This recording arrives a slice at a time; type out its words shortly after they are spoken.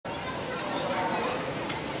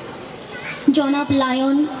জনাব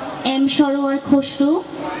lion M Sarwar Khasru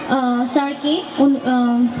স্যারকে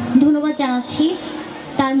ধন্যবাদ জানাচ্ছি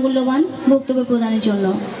তার মূল্যবান বক্তব্য প্রদানের জন্য।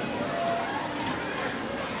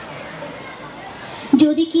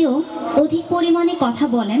 যদি কেউ অধিক পরিমাণে কথা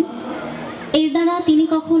বলেন এর দ্বারা তিনি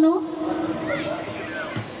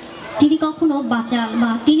কখনো বাঁচা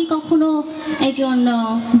বা তিনি কখনো একজন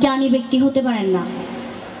জ্ঞানী ব্যক্তি হতে পারেন না।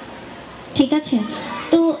 ঠিক আছে,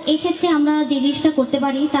 তো এক্ষেত্রে আমরা যে জিনিসটা করতে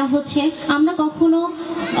পারি তা হচ্ছে আমরা কখনো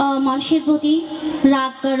মানুষের প্রতি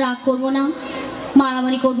রাগ করব না,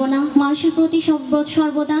 মারামারি করব না, মানুষের প্রতি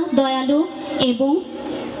সর্বদা দয়ালু এবং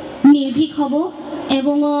নির্ভীক হব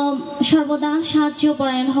এবং সর্বদা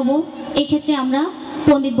সাহায্যপরায়ণ হব। এক্ষেত্রে আমরা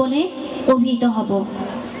পণ্ডিত বলে অভিহিত হব।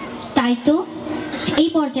 তাই তো এই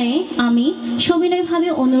পর্যায়ে আমি সবিনয়ভাবে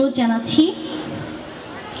অনুরোধ জানাচ্ছি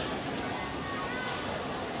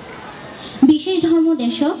বিশেষ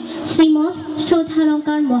ধর্মদেশক শ্রীমৎ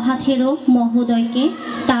শ্রদ্ধালঙ্কার মহাথেরো মহোদয়কে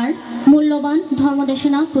তার মূল্যবান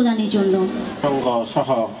ধর্মদেশনা প্রদানের জন্য। সহ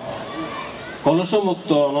কলুষমুক্ত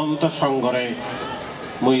অনন্ত সংঘরে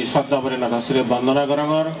মুই শ্রদ্ধাভরে নাথাশ্রী বন্দনা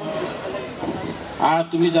করঙর। আর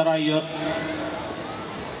তুমি যারা ইয়ত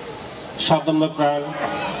সদম্য প্রাণ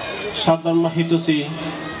সদম্য হিতুষী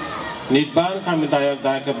নির্বাণ কামী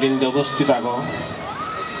দায়ক বৃন্দে উপস্থিত আগো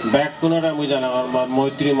ব্যাকুণরা মুই জানাবার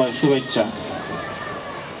মৈত্রীময় শুভেচ্ছা।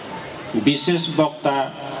 বিশেষ বক্তা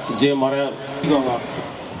যে মরে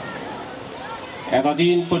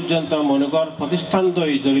এতদিন পর্যন্ত মনুকর প্রতিষ্ঠান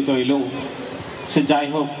দই জড়িত হইলুম সে যাই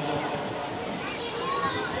হোক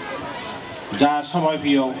যা সময়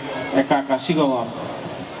প্রিয় একা একা শিগর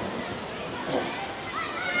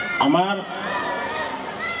আমার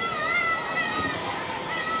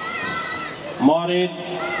মরে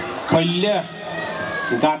কল্যা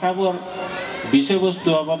গাথাবর বিষয়বস্তু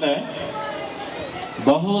অবদে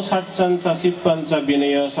বহু সাচ্চাঞ্চা শিপ্পাঞ্চা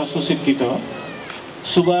বিনয় সুশিক্ষিত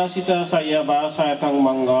সুভাষিতা সাইয়া বা সায়থং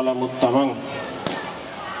মঙ্গলমুত্তমং।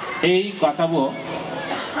 এই কথাব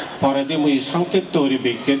পরে দিয়ে মুই সংক্ষিপ্ত করে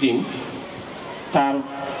বিজ্ঞা দিন তার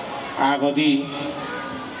আগদি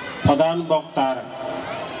প্রধান বক্তার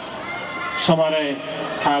সমারে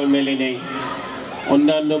তাল মেলে নেই।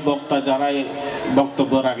 অন্যান্য বক্তা যারা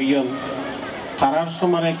বক্তব্য রাখিয়েন তারার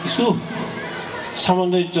সমারে কিছু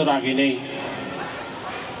সামঞ্জস্য রাখি নেই।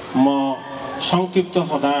 সংক্ষিপ্ত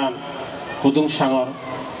প্রধান হুদুং সাঙর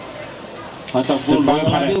হয়তো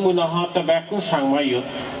নহত ব্যাকুণ সাংমাইয়ত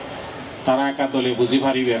তারা একা দলে বুঝি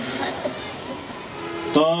পারিবে।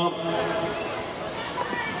 তো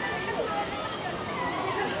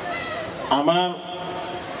আমার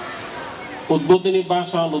উদ্বোধনী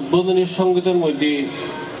ভাষণ উদ্বোধনী সঙ্গীতের মধ্যে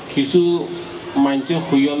কিছু মানুষে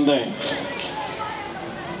হুইয়ন দেয়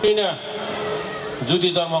না যদি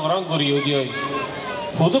জন্মগ্রহণ করি দিয়ে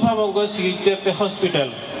হুদু ভাবঙ্গই চিকিৎসাতে হসপিটাল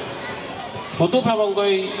হুদু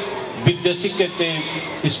ভাবঙ্গই বিদ্যা শিক্ষাতে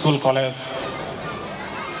স্কুল কলেজ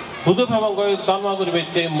হুদু ভাবঙ্গই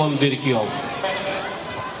ধর্মগুরিতে মন্দির কি হোক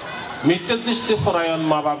মৃত্যুর দৃষ্টি পরায়ণ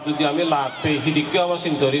মা বাপ যদি আমি লাভ পেয়ে হিদিকে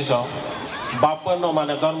অবসীন ধরিস বাপে ন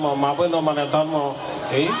মানে ধর্ম মাপে ন মানে ধর্ম।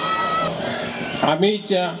 এই আমি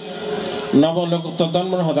ইচ্ছা নবলোকোত্তর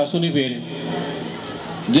ধর্মের হতা শুনিবেন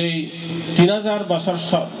যে 3000 বছর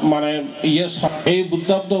মানে ইয়ে এই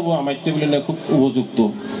বুদ্ধাব্দ আমাইতে বলে খুব উপযুক্ত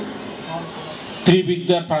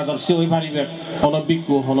ত্রিবিদ্যার পারদর্শী ওই পারিবে কোন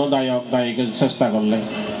ভিক্ষু কোন দায়কের চেষ্টা করলে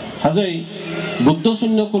হাজাই বুদ্ধ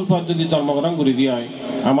শূন্য কুলপথ যদি জন্মগ্রহণ করে দিয়ে হয়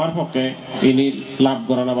আমার পক্ষে ইনি লাভ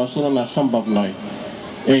করানো বা শুনানো সম্ভব নয়।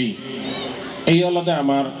 এই হলতে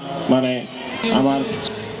আমার মানে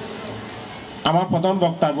আমার প্রথম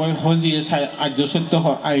বক্তব্য হজি আর্য সত্য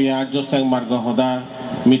আর্য মার্গ হদা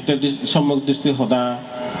মিথ্যা সম্মুখ দৃষ্টি হদা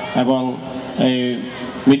এবং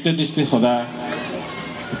মিথ্যা দৃষ্টি হদা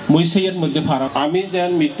মুই সেইয়ের মধ্যে ফারাক। আমি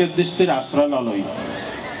যেন মিথ্যা দৃষ্টির আশ্রয় নলই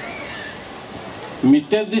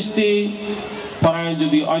মিথ্যা দৃষ্টি পরায়ণ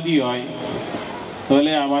যদি অদি হয়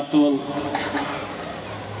তাহলে আমার তো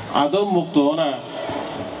আদম মুক্ত না।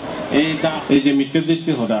 এই যে মিথ্যা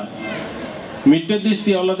দৃষ্টি হদা মিথ্যা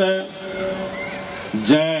দৃষ্টি হলতে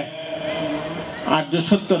যে আর্য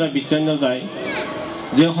সত্যরা বিচ্ছিন্ন যায়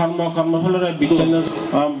যে কর্মফলরা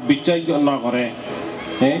বিচ্ছাই না করে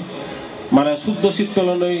মানে শুদ্ধ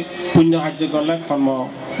চিত্তলৈ পুণ্য কার্য করলে কর্ম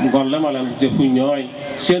করলে মানে যে পুণ্য হয়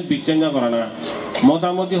সে বিচ্ছিন্ন করে না।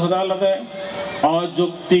 মোটামুটি হদা হলতে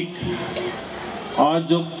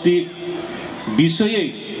অযৌক্তিক বিষয়ে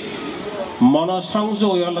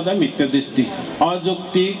মনসংযোগ হলতে মিথ্যা দৃষ্টি।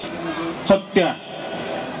 অযৌক্তিক হত্যা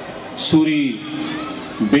চুরি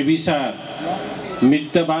বেবিচার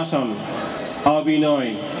মিথ্যা ভাষণ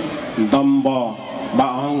অভিনয় দম্ভ বা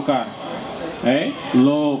অহংকার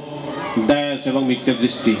লোভ দাস এবং মিথ্যা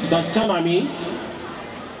দৃষ্টি দর্শন আমি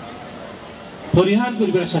পরিহার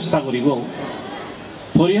করিবার চেষ্টা করিব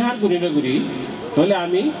পরিহার করিলে করি হলে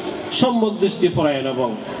আমি সম্যক দৃষ্টি পরায়ণ এবং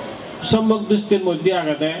সম্যক দৃষ্টির মধ্যে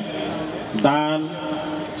আগাতে দান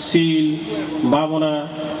শীল ভাবনা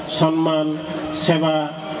সম্মান সেবা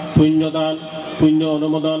পুণ্যদান পুণ্য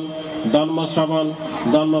অনুমোদন ধর্ম শ্রবণ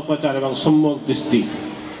ধর্ম প্রচার এবং সম্যক দৃষ্টি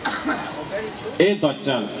এই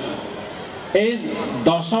দর্শন এই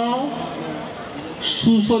দশ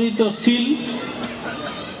সুচরিত শীল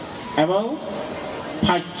এবং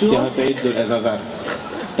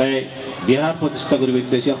তাই বিহার প্রতিষ্ঠা করিবে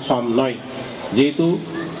কম নয় যেহেতু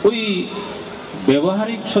ওই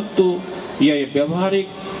ব্যবহারিক সত্য ব্যবহারিক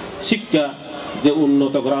শিক্ষা যে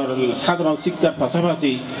উন্নত করার সাধারণ শিক্ষার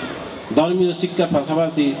পাশাপাশি ধর্মীয় শিক্ষার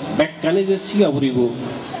পাশাপাশি ব্যাখ্যানে যে শিক্ষা ফুরিব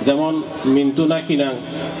যেমন মিন্তু না কিনাং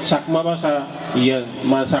চাকমা ভাষা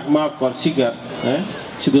চাকমা অক্ষর শিক্ষার হ্যাঁ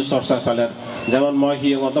শুধু চর্চা চলের যেমন মই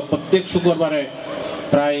হিয়ঙত প্রত্যেক শুক্রবারে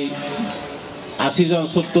প্রায় 80 জন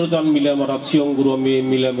 70 জন মিলে মরত শিয়ং গুরু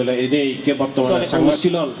মিলে মিলে এদেরকে বর্তমানে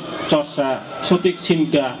সংশীলন চর্চা সঠিক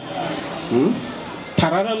চিন্তা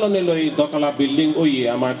থারারালনে লই দতলা বিল্ডিং ওই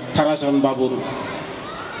আমার থারাচন বাবুর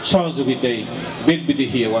সহযোগিতায় বেদ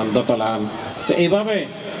বিদেশী ওয়ান দতলা আন তো এইভাবে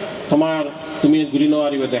তোমার তুমি ঘুরি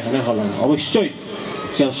নেওয়ারিবে দেখানে হল অবশ্যই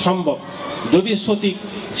সম্ভব যদি সঠিক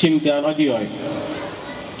চিন্তা নদী হয়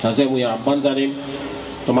তাহলে মুই আহ্বান জানিম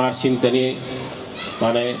তোমার চিন্তা নিয়ে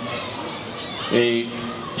মানে এই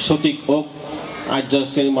সঠিক ওক আর্য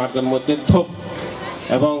শ্রেণী মার্গের মধ্যে থোপ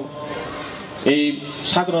এবং এই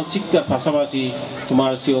সাধারণ শিক্ষার পাশাপাশি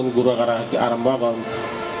তোমার শিওন গুরুগারা আরম্ভ করেন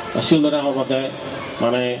শিওনরা হবতে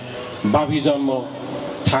মানে বাবি জন্ম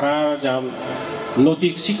থারা যান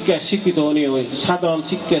নৈতিক শিক্ষা শিক্ষিত হনি হয় সাধারণ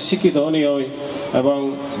শিক্ষা শিক্ষিত হনি হয় এবং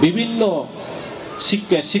বিভিন্ন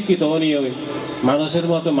শিক্ষা শিক্ষিত হনি হয় মানুষের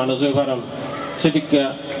মতো মানুষের কারণ সেদিকে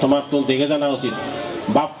তোমার তো দেখে জানা উচিত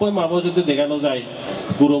বাপ্পই মাবো যদি দেখানো যায়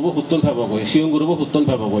গুরুবো হুত্তন ভাবগৈ শিয়ং গুরুবো হুত্তন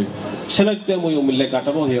ভাবগৈ সেনাইতে মই উমিল্লে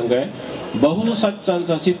কাটাবো হিয়ংগে বহু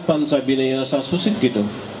সচ্চাঞ্চা শিপ্পাঞ্চা বিনয়সা সুশিক্ষিত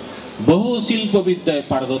বহু শিল্পবিদ্যায়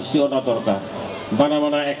পারদর্শী অনা দরকার বানা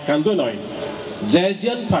বানা একান্ত নয় জয়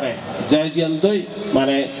জিয়ান পারে জয় জিয়ান দই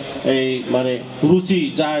মানে এই মানে রুচি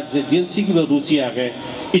যা যে জিয়ান শিখিবে রুচি আগে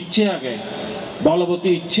ইচ্ছে আগে বলবতী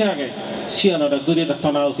ইচ্ছে আগে শিয়ানরে দূরে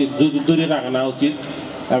টানা উচিত দূরে রাখা উচিত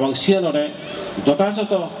এবং শিয়ানরে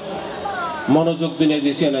যথাযথ মনোযোগ দিনে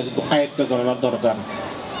দিয়ে শিয়ান আয়ত্ত করানোর দরকার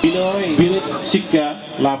বিনয় শিক্ষা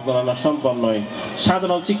লাভ করানো সম্ভব নয়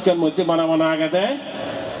সাধারণ শিক্ষার মধ্যে বানা বানা আগে দেয়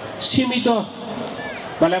সীমিত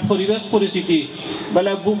বলে পরিবেশ পরিস্থিতি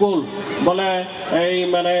বলে ভূগোল বলে এই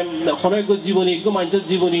মানে অনেক জীবনী মানুষের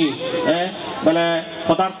জীবনী বলে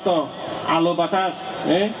পদার্থ আলো বাতাস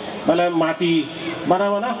বলে মাটি বানা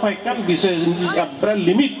বানা কয়েকটা বিষয়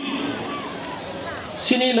লিমিট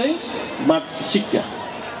চিনি লই বা শিক্ষা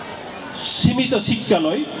সীমিত শিক্ষা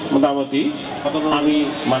লই মোটামুটি আমি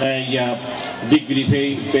মানে ইয়া ডিগ্রি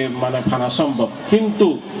মানে ফানা সম্ভব কিন্তু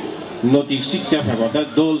নৈতিক শিক্ষা ভেবতে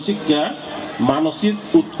দোল শিক্ষা মানসিক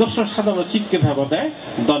উৎকর্ষ সাধন শিক্ষা ভেবতে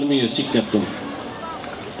ধর্মীয় শিক্ষা তুমি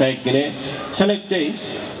তাই কিনে সেনেকটাই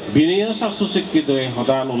বিনয় সুশিক্ষিত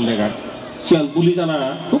সদান উল্লেখ সিয়ান বুলি জানা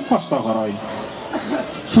খুব কষ্টকর হয়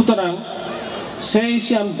সুতরাং সেই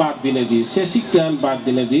সিয়ান বাদ দিনে দি সে শিক্ষান বাদ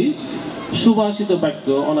দিনে দি সুভাষিত বাক্য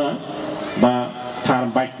অনা বা তার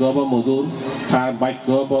বাক্য বা মধুর তার বাক্য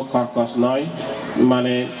বা কর্কশ নয়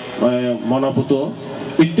মানে মনোভূত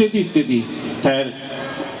ইত্যাদি ইত্যাদি তার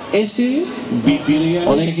এসে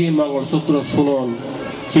অনেকে মঙ্গলসূত্র শুনন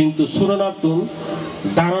কিন্তু শুনার তুন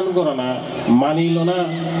ধারণ করে না মানিল না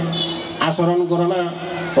আচরণ করে না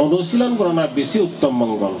অনুশীলন করে না বেশি উত্তম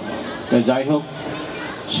মঙ্গল যাই হোক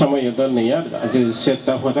সময় নেই আর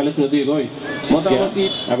সেটা 45 নদী গই মোটামুটি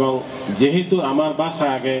এবং যেহেতু আমার বাসা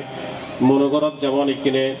আগে মনোগরত যেমন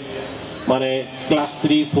এখানে মানে ক্লাস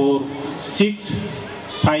 3, 4, 6,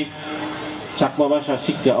 5 চাকমা ভাষা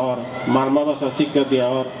শিক্ষা আর মারমা ভাষা শিক্ষা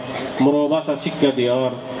দেওয়ার মনো ভাষা শিক্ষা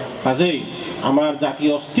দেওয়ার কাজেই আমার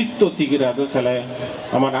জাতীয় অস্তিত্ব ঠিকই রাখতে ছেলে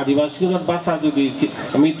আমার আদিবাসীগুলোর ভাষা যদি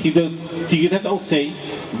আমি ঠিকই থাকতাম সেই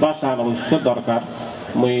ভাষা অবশ্য দরকার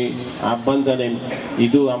মই আহ্বান জানিম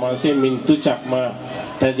ইদু আমার সেই মিন্তু চাকমা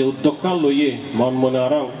তাই যে উদ্যোগকাল লইয়ে মন মনে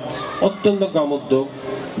আরং অত্যন্ত কম উদ্যোগ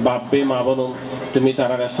ভাববে মা বোন তুমি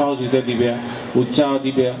তারা সহযোগিতা দিবে উৎসাহ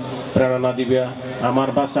দিবে প্রেরণা দিবে আমার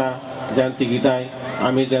ভাষা জানতে গীতায়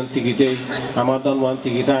আমি জানতে গীতাই আমার ধর্ম আনতে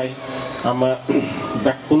গীতায় আমার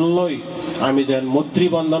ব্যাকুল লই আমি যেন মৈত্রী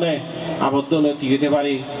বন্ধনে আবদ্ধ নয় টিকিতে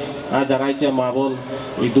পারি আর যারাই যে মা বোন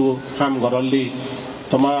ইদু হাম ঘরলি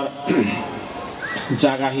তোমার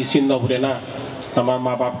জাগা হি চিহ্ন ফুরে না তোমার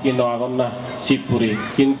মা বাপ কি নগর না শিবপুরে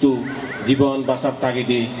কিন্তু জীবন বাঁচার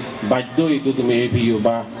তাগিদে বাধ্য হইতো তুমি এই ভিউ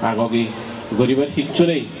বা আগগি গরিবের কিচ্ছু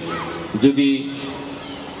নেই যদি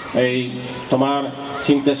এই তোমার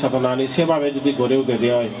চিন্তা সাধনা আনি সেভাবে যদি গড়ে উঠে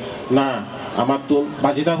দেওয়া হয় না আমার তো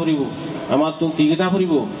বাজিতা ফুরিব আমার তো তিগিতা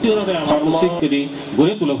ফুরিব করি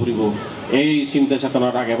গড়ে তুলে ফুরিব এই চিন্তা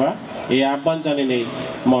চেতনার আগে বা এই আহ্বান জানি নেই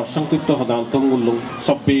মর সংক্ষিপ্ত হদান্ত মূল্য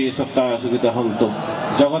সব্বে সত্তা সুখিতা হন্ত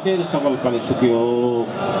জগতের সকল প্রাণী সুখী হোক।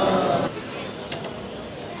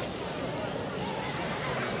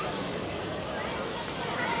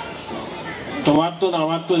 তোমার তো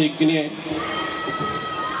আমার তো এখানে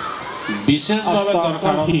বিশেষভাবে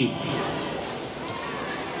দরকার কি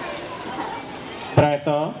প্রায়ত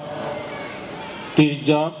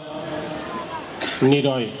তির্যক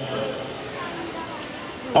নিরয়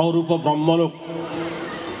অরূপ ব্রহ্মলোক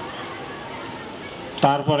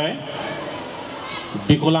তারপরে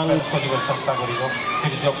বিকলাঙ্গ চলিবার চেষ্টা করিব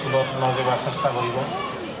তির্যক কুলত ন যাবার চেষ্টা করিব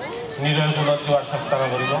নিরয় কুলত যাবার চেষ্টা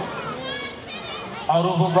করিব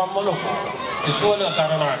অরূপ ব্রহ্মলোক কিছু হলে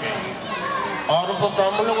তার আগে অরূপ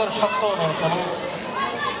ব্রহ্মলোকের সত্য কোনো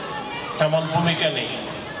তেমন ভূমিকা নেই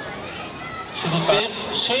শুধু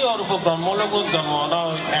সেই অরূপ ব্রহ্মলোকের জন্ম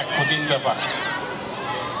নেওয়া এক কঠিন ব্যাপার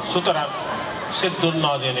সুতরাং সে দূর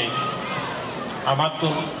না জেনে আমার তো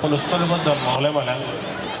অনুষ্ঠানের জন্ম হলে মানে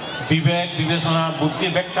বিবেক বিবেচনা বুদ্ধি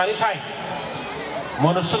ব্যাখ্যানি থাই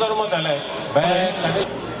মনুষ্য ধর্ম দিলে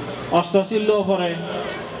অষ্টশীল পরে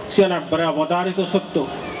সে একবারে অবতারিত সত্য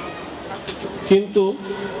কিন্তু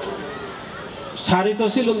সারিত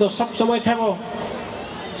ছিল সবসময় থাকব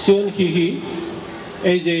সিউন হি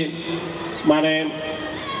এই যে মানে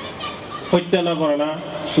হত্যা নকরে না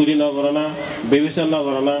চুরি নকরে না বিবেচনা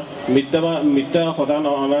নকরে না মিথ্যা সদা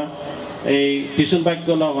নহনা এই পিছন বাক্য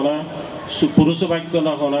নকনা পুরুষ বাক্য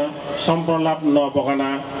নকনা সম্প্রলাপ নবগানা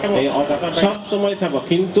এই অজাতা সব সময় থাকব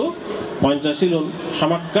কিন্তু পঞ্চশীলন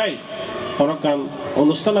সামাক্কাই অনকান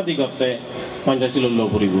অনুষ্ঠান আদি করতে পঞ্চশীলন লো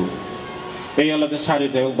ফুরিব এই আলাদা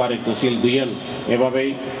সারিতে বাড়িত শিল দুইয়েন এভাবেই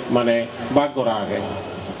মানে বাক করা আগে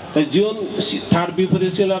তাই জীবন তার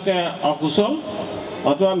বিপরীত ছিল অকুশল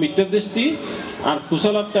অথবা মিথ্যা দৃষ্টি আর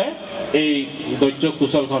কুশলতে এই দৈত্য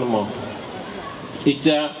কুশল কর্ম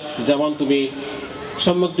ইচ্ছা যেমন তুমি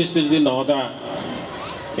সম্যক দৃষ্টি যদি নহতা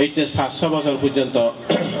এই 500 বছর পর্যন্ত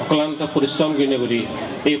অক্লান্ত পরিশ্রম কিনে করি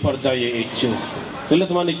এই পর্যায়ে ইচ্ছু তাহলে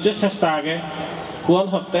তোমার নিশ্চয় চেষ্টা আগে কোন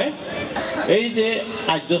হতে এই যে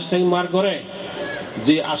আর্যস্থায়ী মার করে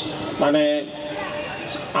যে মানে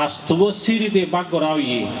আস্তব সিঁড়িতে বাঘ গড়া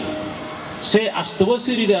হইয়ে সেই আস্তব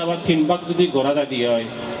সিঁড়িতে আবার 3 ভাগ যদি গড়া যা দিয়ে হয়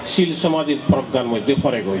শিল সমাধির প্রজ্ঞার মধ্যে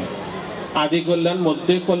ফরে গই আদি কল্যাণ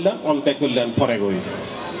মধ্যে কল্যাণ অন্তে কল্যাণ ফরে গই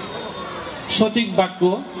সঠিক বাক্য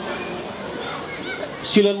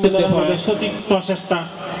শিলের মধ্যে ফরে সঠিক প্রচেষ্টা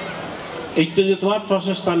এইটা যদি তোমার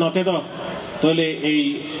প্রচেষ্টা নতে তো তাহলে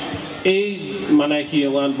এই মানে কি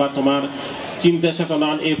বা তোমার চিন্তা চেতনা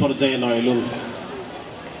এই পর্যায়ে নয় লুন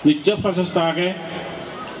নিশ্চয় প্রচেষ্টা আগে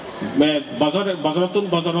বজরতুন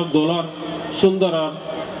বজরত দোলর সুন্দরর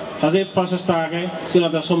হাজে প্রচেষ্টা আগে ছিল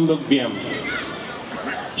সম্যক ব্যায়াম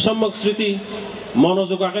সম্যক স্মৃতি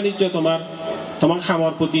মনোযোগ আগে নিশ্চয় তোমার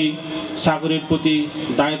খামার প্রতি চাকরির প্রতি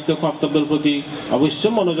দায়িত্ব কর্তব্যের প্রতি অবশ্য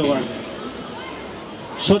মনোযোগ আগে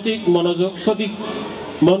সঠিক মনোযোগ সঠিক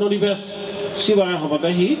মনোনিবেশ শিবায়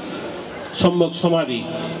হবদাহি সম্যক সমাধি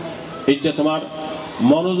এই যে তোমার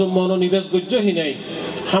মনোযোগ মনোনিবেশ গজ্যহী নেই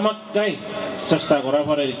হামাক্কাই চেষ্টা করার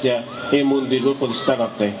পরে ইচ্ছা এই মন্দির প্রতিষ্ঠা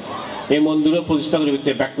করতে এই মন্দিরের প্রতিষ্ঠা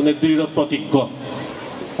করতে ব্যাকুণের দৃঢ় প্রতিজ্ঞ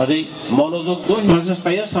আজ এই মনোযোগ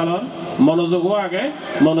চেষ্টাই সালন মনোযোগও আগে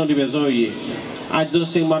মনোনিবেশ হইয়ে আর্য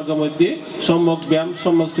সিং মার্গের মধ্যে সম্যক ব্যায়াম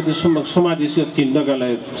সম্যক স্থিতি সম্যক সমাধি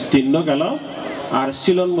তিন্ন গেল আর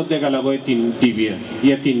শিলন মধ্যে গেল গই 3 টিবিয়া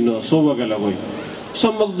ইয়ে 3 সৌব গেল গই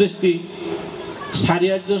সম্যক দৃষ্টি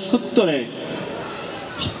সারিয়ার্য সূত্রে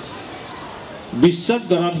বিশ্বাস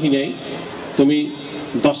করার হিনেই তুমি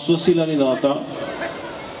দশশীলনী নত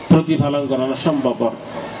প্রতিফলন করানো সম্ভব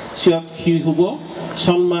সিয়ত হি হুব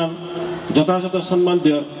সম্মান যথাযথ সম্মান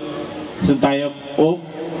দেওয়ার দায়ক হোক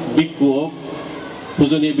ভিক্ষু হোক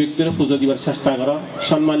পূজনীয় ব্যক্তির পুজো দিবার চেষ্টা করো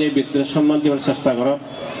সম্মানীয় ব্যক্তির সম্মান দেওয়ার চেষ্টা করো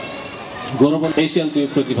গৌরব এই যেন তুমি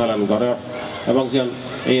প্রতিফলন করো এবং যেন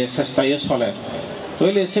এই চেষ্টায় চলে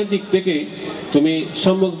তাহলে সে দিক থেকে তুমি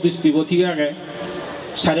সম্যক দৃষ্টি থেকে আগে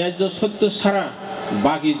সারিয়ার্য সত্য ছাড়া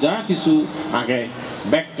বাকি যা কিছু আগে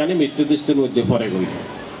ব্যাখ্যানে মৃত্যু দৃষ্টির মধ্যে পড়ে গই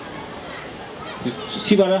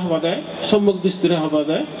শিবারে হবা দেয় সম্যক দৃষ্টিরে হবা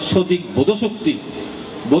দেয় সঠিক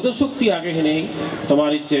বোধশক্তি আগে হেনেই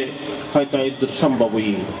তোমার ইচ্ছে হয়তো এই সম্ভব হই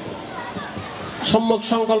সম্যক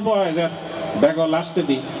সংকল্প হয় যার ব্যাগ লাস্টে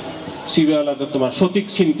দিই শিবালাতে তোমার সঠিক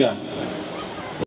চিন্তা